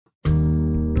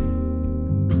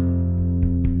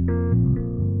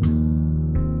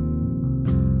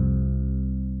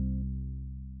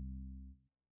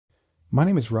My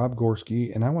name is Rob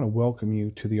Gorski, and I want to welcome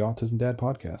you to the Autism Dad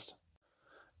podcast.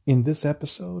 In this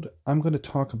episode, I'm going to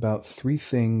talk about 3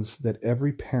 things that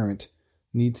every parent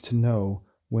needs to know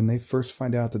when they first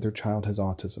find out that their child has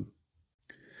autism.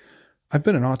 I've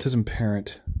been an autism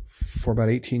parent for about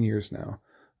 18 years now,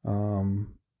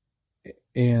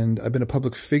 and I've been a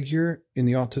public figure in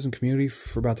the autism community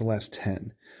for about the last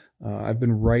 10. I've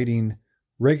been writing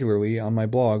regularly on my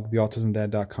blog,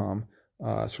 theautismdad.com,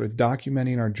 sort of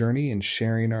documenting our journey and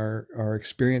sharing our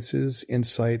experiences,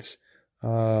 insights,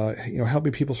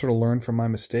 helping people sort of learn from my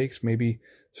mistakes, maybe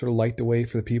sort of light the way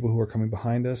for the people who are coming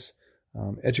behind us,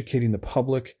 educating the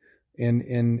public.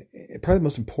 And probably the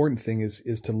most important thing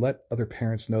is to let other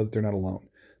parents know that they're not alone.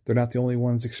 They're not the only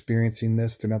ones experiencing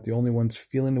this. They're not the only ones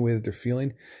feeling the way that they're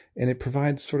feeling. And it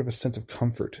provides sort of a sense of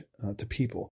comfort to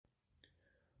people.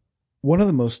 One of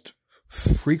the most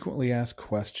frequently asked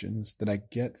questions that I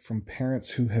get from parents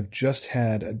who have just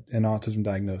had an autism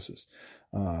diagnosis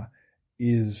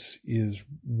is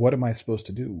what am I supposed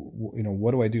to do?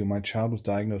 What do I do? My child was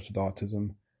diagnosed with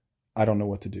autism. I don't know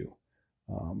what to do.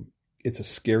 It's a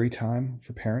scary time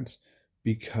for parents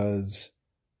because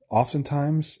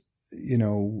oftentimes,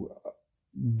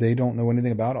 they don't know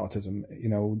anything about autism.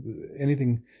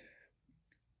 Anything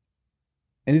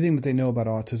that they know about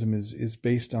autism is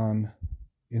based on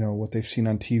what they've seen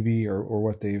on TV or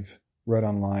what they've read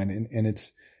online. And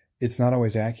it's not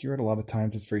always accurate. A lot of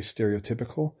times it's very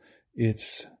stereotypical.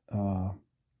 It's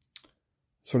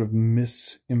sort of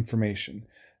misinformation.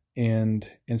 And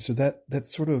so that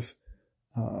sort of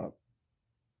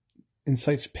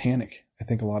incites panic, I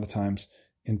think, a lot of times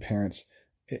in parents.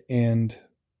 And,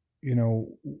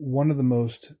 one of the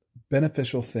most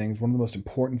beneficial things, one of the most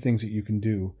important things that you can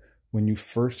do when you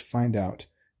first find out,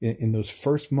 in those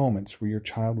first moments where your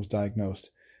child was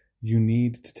diagnosed, you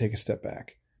need to take a step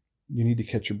back. You need to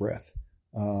catch your breath.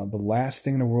 The last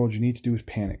thing in the world you need to do is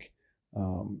panic.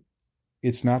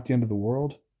 It's not the end of the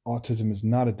world. Autism is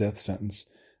not a death sentence.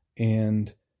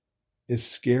 And as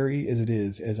scary as it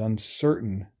is, as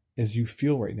uncertain as you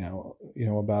feel right now,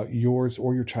 about yours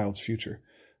or your child's future,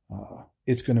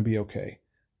 it's going to be okay.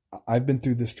 I've been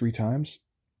through this 3 times.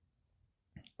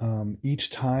 Each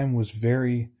time was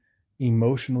very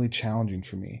emotionally challenging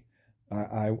for me.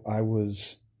 I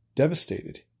was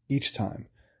devastated each time,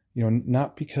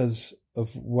 not because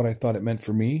of what I thought it meant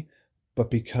for me, but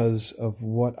because of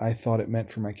what I thought it meant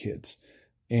for my kids.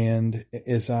 And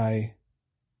as I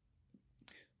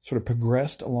sort of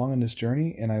progressed along in this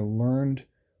journey and I learned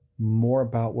more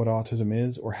about what autism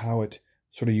is or how it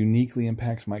sort of uniquely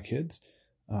impacts my kids,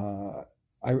 I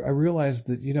realized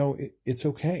that, it's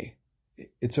okay.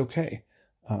 It's okay.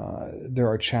 There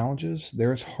are challenges,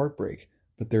 there is heartbreak,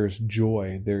 but there is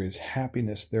joy, there is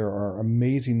happiness, there are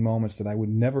amazing moments that I would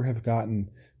never have gotten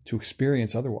to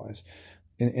experience otherwise.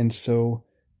 And so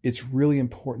it's really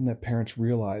important that parents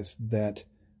realize that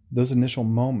those initial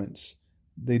moments,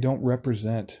 they don't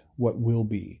represent what will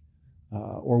be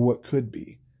or what could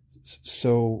be.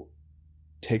 So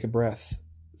take a breath,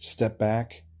 step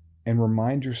back, and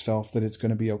remind yourself that it's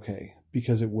going to be okay,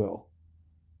 because it will.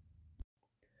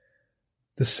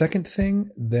 The second thing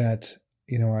that,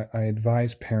 I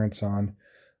advise parents on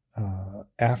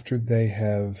after they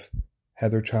have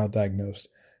had their child diagnosed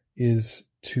is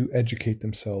to educate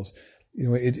themselves.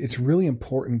 It's really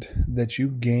important that you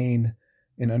gain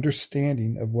an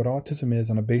understanding of what autism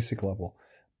is on a basic level.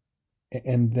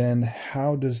 And then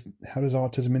how does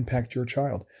autism impact your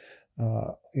child?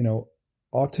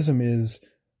 Autism is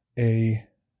a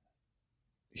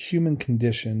human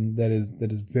condition that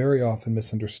is very often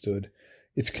misunderstood.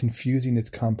 It's confusing, it's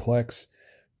complex,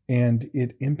 and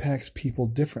it impacts people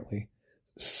differently.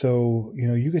 So,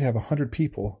 you could have 100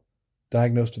 people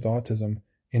diagnosed with autism,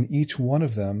 and each one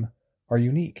of them are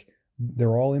unique.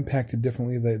 They're all impacted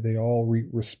differently. They all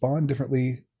respond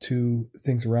differently to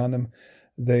things around them.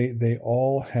 They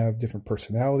all have different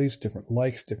personalities, different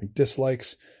likes, different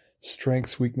dislikes,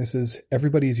 strengths, weaknesses.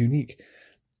 Everybody is unique.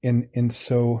 And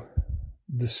so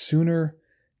the sooner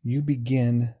you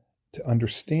begin to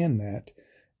understand that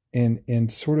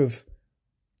and sort of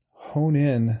hone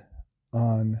in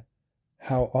on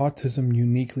how autism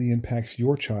uniquely impacts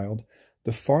your child,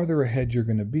 the farther ahead you're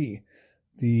going to be,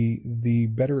 the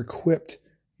better equipped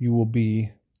you will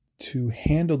be to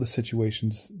handle the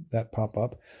situations that pop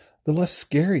up, the less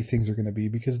scary things are going to be,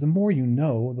 because the more you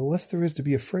know, the less there is to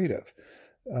be afraid of.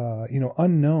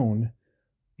 Unknown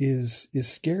is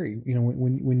scary.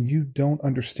 When you don't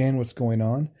understand what's going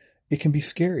on, it can be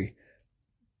scary.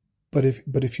 But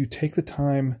if you take the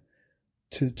time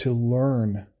to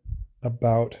learn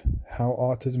about how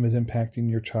autism is impacting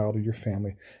your child or your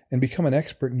family and become an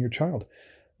expert in your child,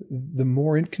 the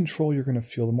more in control you're going to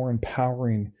feel, the more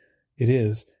empowering it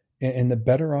is, and the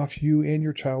better off you and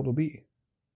your child will be.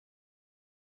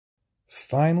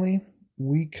 Finally,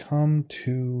 we come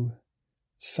to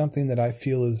something that I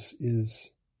feel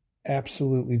is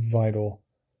absolutely vital,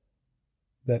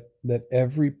 that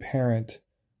every parent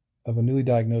of a newly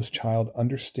diagnosed child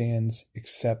understands,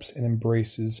 accepts, and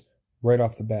embraces right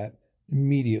off the bat,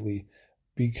 immediately.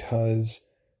 Because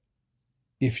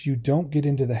if you don't get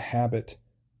into the habit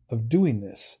of doing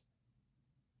this,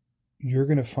 you're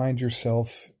going to find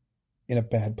yourself in a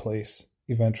bad place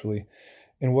eventually.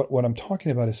 And what I'm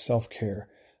talking about is self-care.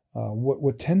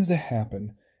 What tends to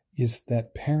happen is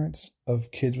that parents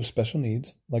of kids with special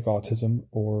needs, like autism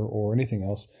or anything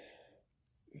else,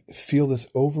 feel this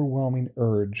overwhelming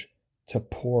urge to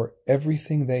pour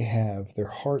everything they have, their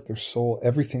heart, their soul,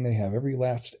 everything they have, every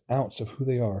last ounce of who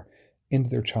they are, into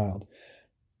their child.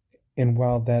 And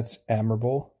while that's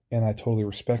admirable, and I totally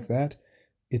respect that,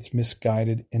 it's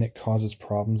misguided and it causes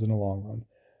problems in the long run.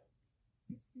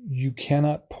 You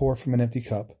cannot pour from an empty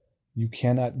cup. You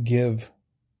cannot give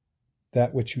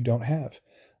that which you don't have.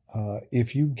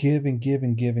 If you give and give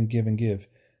and give and give and give,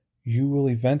 you will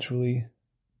eventually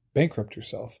bankrupt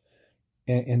yourself.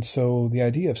 And so the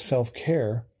idea of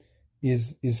self-care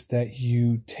is that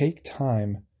you take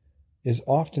time as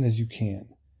often as you can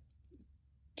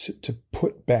to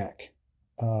put back,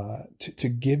 to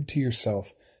give to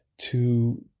yourself,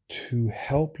 to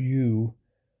help you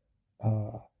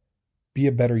be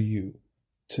a better you,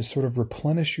 to sort of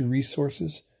replenish your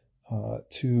resources,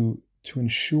 to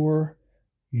ensure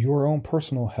your own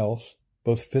personal health,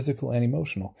 both physical and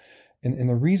emotional. And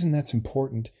the reason that's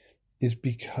important is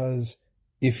because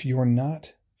if you're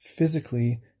not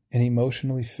physically and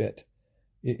emotionally fit,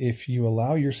 if you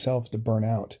allow yourself to burn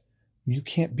out, you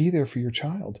can't be there for your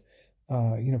child.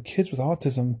 Kids with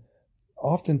autism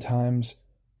oftentimes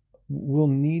will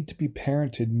need to be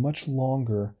parented much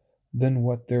longer than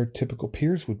what their typical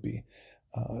peers would be.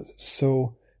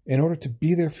 So in order to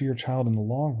be there for your child in the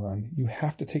long run, you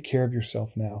have to take care of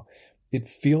yourself now. It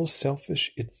feels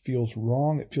selfish. It feels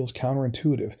wrong. It feels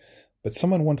counterintuitive. But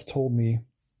someone once told me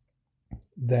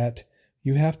that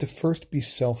you have to first be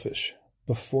selfish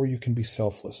before you can be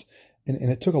selfless. And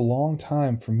it took a long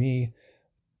time for me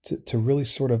to really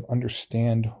sort of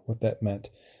understand what that meant.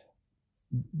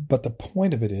 But the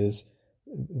point of it is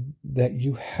that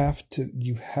you have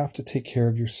to take care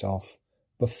of yourself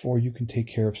before you can take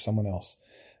care of someone else.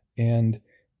 And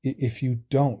if you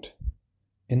don't,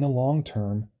 in the long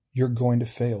term, you're going to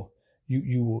fail.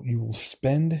 You will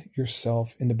spend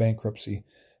yourself into bankruptcy,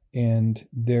 and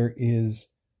there is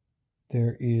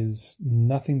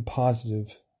nothing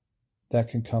positive that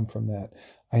can come from that.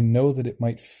 I know that it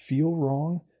might feel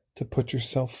wrong to put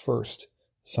yourself first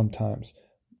sometimes,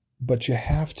 but you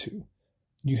have to.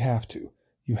 You have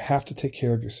to take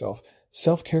care of yourself.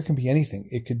 Self-care can be anything.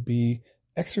 It could be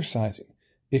exercising.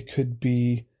 It could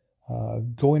be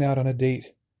going out on a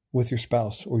date with your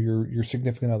spouse or your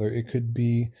significant other. It could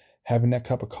be having that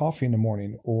cup of coffee in the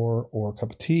morning, or a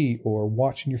cup of tea, or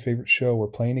watching your favorite show, or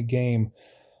playing a game,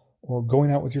 or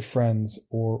going out with your friends,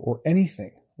 or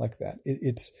anything like that.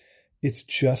 It's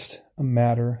just a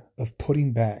matter of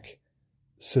putting back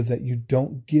so that you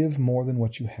don't give more than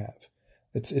what you have.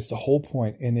 It's the whole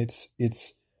point, and it's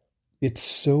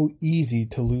so easy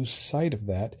to lose sight of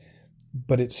that,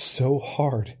 but it's so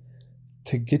hard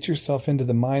to get yourself into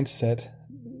the mindset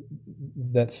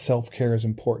that self-care is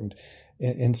important.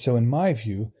 And so in my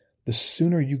view, the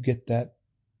sooner you get that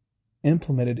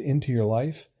implemented into your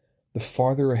life, the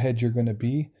farther ahead you're going to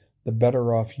be, the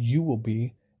better off you will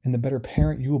be, and the better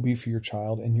parent you will be for your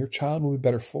child, and your child will be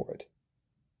better for it.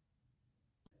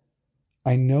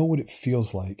 I know what it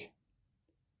feels like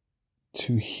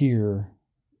to hear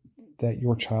that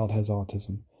your child has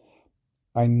autism.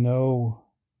 I know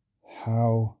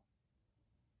how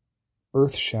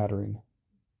earth-shattering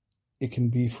it can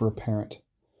be for a parent,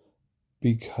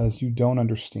 because you don't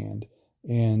understand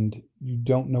and you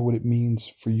don't know what it means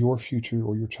for your future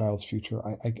or your child's future.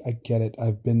 I get it.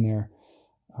 I've been there.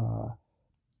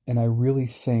 And I really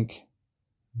think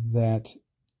that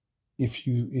if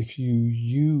you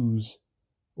use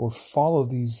or follow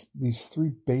these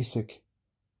three basic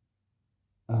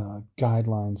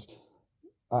guidelines,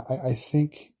 I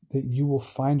think that you will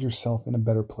find yourself in a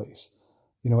better place.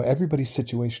 Everybody's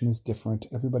situation is different.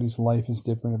 Everybody's life is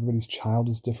different. Everybody's child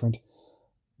is different.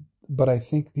 But I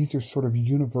think these are sort of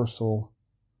universal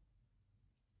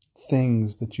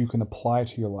things that you can apply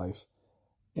to your life.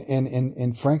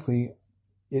 And frankly,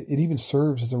 it even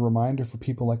serves as a reminder for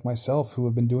people like myself who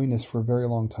have been doing this for a very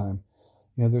long time.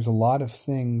 There's a lot of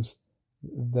things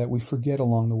that we forget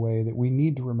along the way that we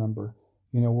need to remember.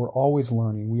 We're always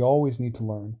learning. We always need to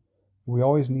learn. We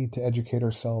always need to educate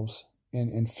ourselves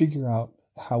and figure out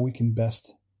how we can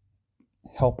best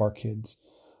help our kids.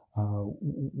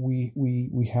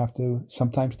 We have to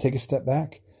sometimes take a step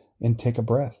back and take a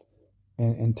breath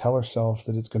and tell ourselves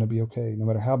that it's going to be okay. No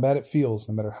matter how bad it feels,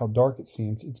 no matter how dark it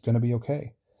seems, it's going to be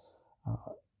okay.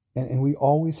 And we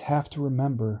always have to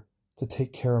remember to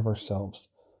take care of ourselves.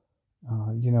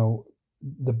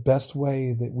 The best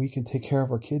way that we can take care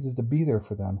of our kids is to be there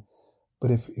for them. But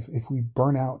if we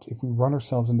burn out, if we run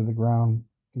ourselves into the ground,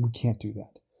 we can't do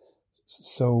that.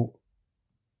 So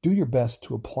do your best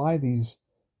to apply these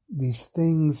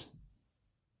things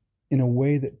in a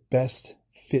way that best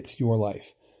fits your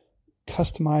life.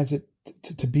 Customize it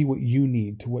to be what you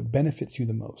need, to what benefits you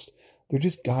the most. They're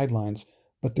just guidelines,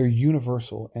 but they're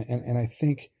universal. And I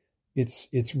think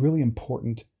it's really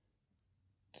important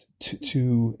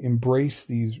to embrace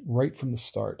these right from the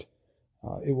start.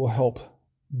 It will help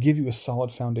give you a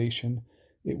solid foundation.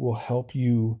 It will help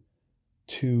you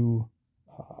to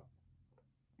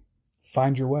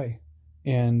find your way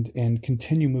and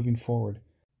continue moving forward.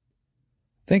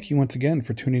 Thank you once again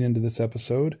for tuning into this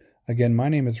episode. Again, my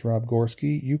name is Rob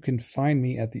Gorski. You can find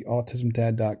me at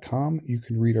theautismdad.com. You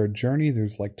can read our journey.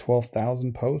 There's like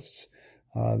 12,000 posts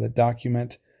that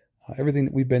document everything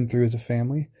that we've been through as a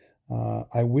family.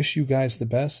 I wish you guys the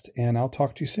best, and I'll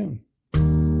talk to you soon.